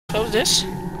close this.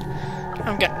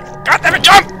 I'm good. God damn it,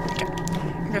 jump! Okay.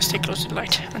 I'm gonna stay close to the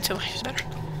light until he's better.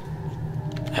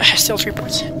 Still 3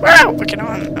 points. Wow! Okay, no,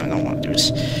 I don't want to do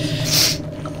this.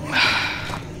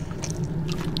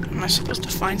 Am I supposed to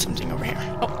find something over here?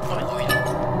 Oh,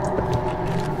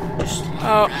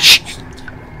 oh, shh!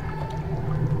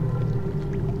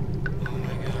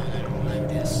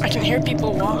 I can hear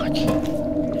people walk.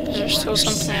 Is there still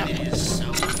something out?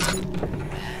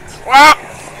 Wow!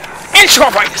 Intro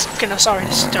right! Okay, no, sorry,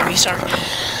 this is dirty, sorry.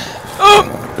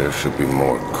 There should be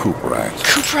more Qwerty.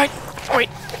 Qwerty! Wait.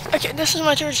 Okay, this is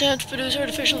my third chance to produce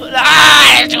artificial.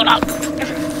 Ah! Too long!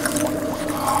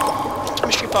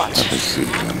 Chemistry pots. Let me see.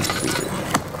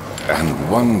 And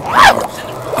one part.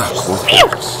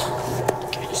 Aquaforce.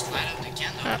 Okay.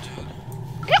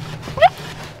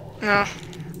 No.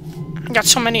 I got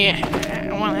so many.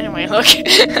 Well, anyway, look.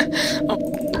 Oh.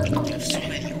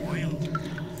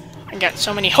 I got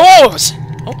so many holes!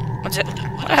 Oh, what's it?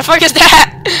 What the fuck is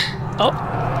that? Oh.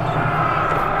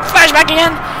 Flashback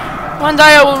again! One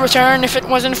day I will return. If it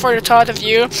wasn't for the thought of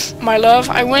you, my love,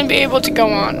 I wouldn't be able to go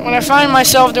on. When I find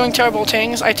myself doing terrible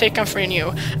things, I take comfort in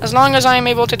you. As long as I am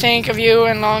able to think of you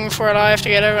and long for a life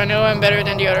together, I know I'm better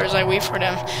than the others. I weep for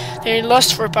them. They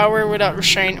lust for power without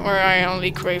restraint, where I only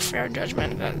crave fair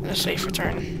judgment. A safe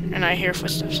return. And I hear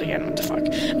footsteps again. What the fuck?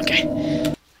 Okay.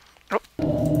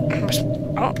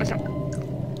 Oh,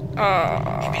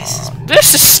 okay.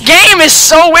 This game is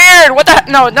so weird! What the?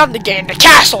 No, not the game. The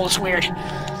castle is weird.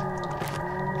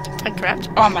 I grabbed.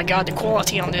 Oh my god, the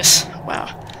quality on this. Wow.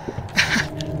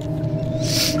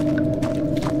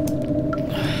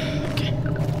 Okay.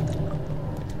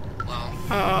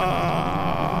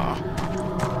 Oh!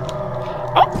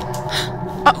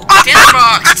 It's in the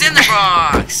box! It's in the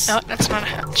box! No, that's not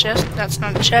a chest. That's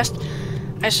not a chest.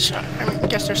 I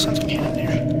guess there's something hidden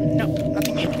there. Nope,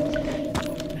 nothing hidden.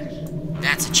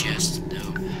 That's a chest, no.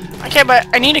 Okay, but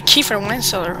I need a key for the wine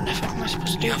cellar. What the fuck am I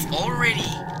supposed to do? You have already.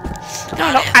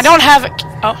 No, I don't have it.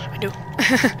 Oh, I do.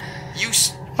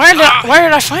 Where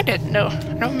did I find it? No, I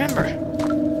don't remember.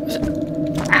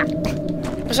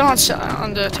 Was it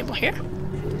on the table here?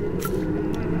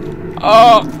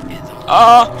 Oh,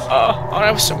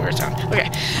 that was so weird sound. Okay,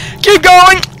 keep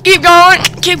going, keep going,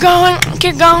 keep going,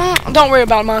 keep going. Don't worry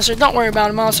about monsters. Don't worry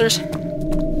about monsters.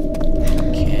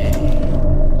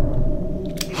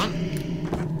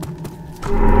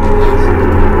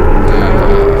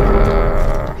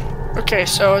 Okay,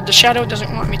 so the shadow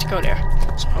doesn't want me to go there,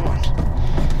 so I won't.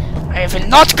 I will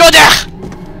not go there!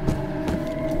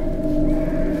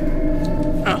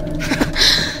 Oh.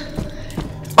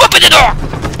 Open the door!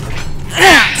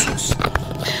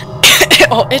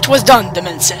 Oh, it was done, the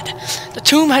man said. The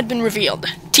tomb had been revealed.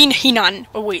 Teen Hinan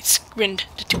awaits, grinned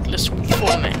the toothless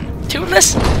foreman.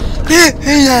 Toothless?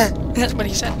 That's what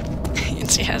he said.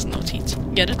 Since he has no teeth.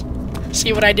 Get it?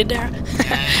 See what I did there?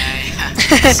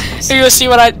 You see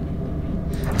what I...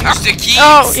 Use the keys.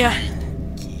 Oh, yeah.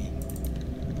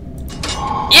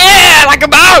 Yeah, like a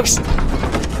mouse!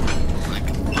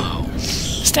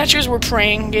 Statues were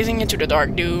praying, gazing into the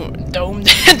dark, doomed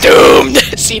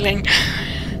ceiling.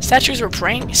 Statues were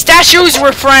praying? Statues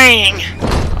were praying!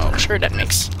 Oh, sure, that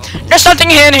makes... There's something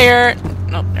in here!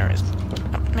 Nope, there is.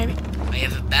 Oh, maybe. I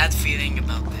have a bad feeling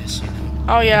about this, you know.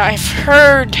 Oh, yeah, I've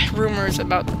heard rumors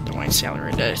about the wine cellar.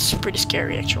 It's pretty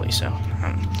scary, actually, so...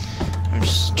 I'm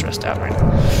just stressed out right now.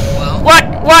 Well, What?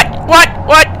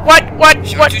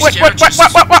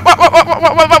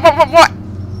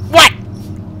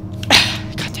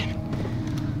 God damn it.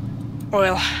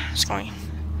 Oil. It's going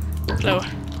low.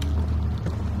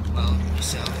 Well,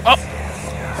 yourself. Oh!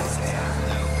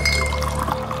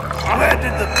 Where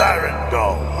did the Baron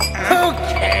go? Who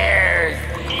cares?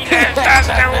 That's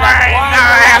the way. Now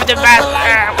I have the best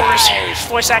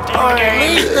voice acting in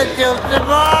the game.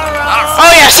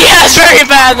 Oh yes, he has very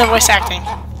bad the voice acting.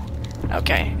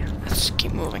 Okay, let's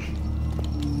keep moving.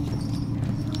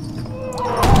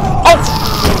 Oh!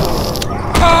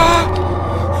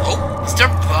 Oh, is there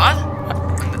blood?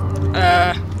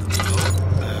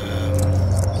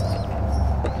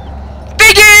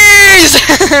 Piggies!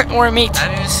 Or meat.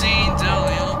 Have you seen the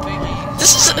little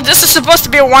piggies? This is supposed to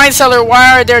be a wine cellar.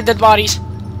 Why are there dead bodies?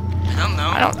 I don't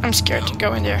know. I'm scared to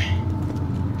go in there.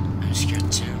 I'm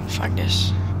scared too. Fuck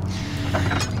this.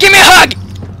 Give me a hug!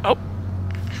 Oh.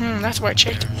 That's why I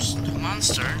checked. There's no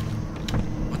monster.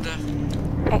 What the?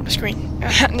 Oh, the screen.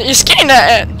 The screen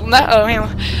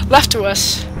left to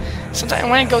us. Sometimes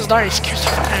when it goes dark, it scares the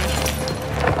fuck out of me.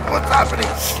 What's happening?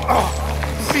 Oh,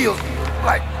 feels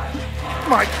like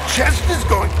my chest is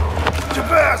going to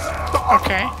burst.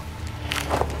 Okay.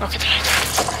 Look at the light.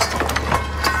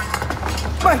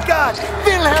 My God,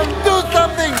 Wilhelm, do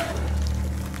something!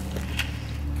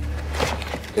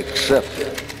 Accept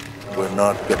it. We're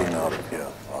not getting out of here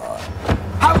alive.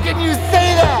 How can you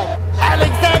say that?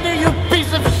 Alexander, you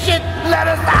piece of shit! Let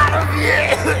us out of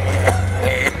here!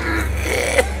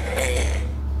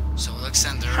 So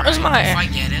Alexander, How's my- if I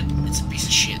get it, it's a piece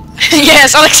of shit.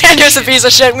 Yes, Alexander's a piece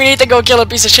of shit. We need to go kill a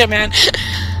piece of shit, man.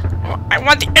 I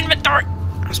want the inventory.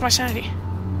 How's my sanity?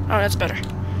 Oh, that's better.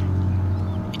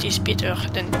 It is better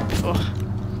than before.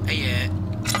 Hey,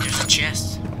 there's a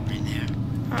chest right there.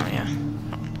 Oh, yeah.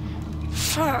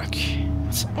 Fuck.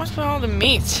 What's with all the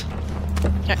meat?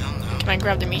 Yeah, I don't know. can I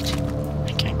grab the meat?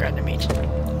 I can't grab the meat.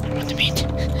 I want the meat.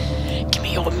 Give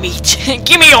me your meat.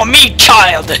 Give me your meat,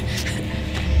 child!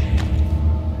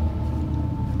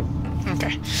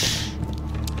 Okay.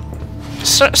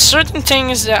 Certain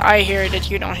things that I hear that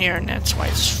you don't hear, and that's why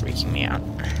it's freaking me out.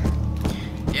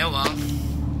 Yeah, well.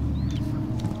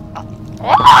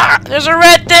 Ah, there's a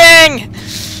red thing!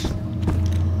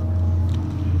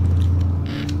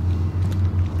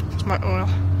 It's my oil.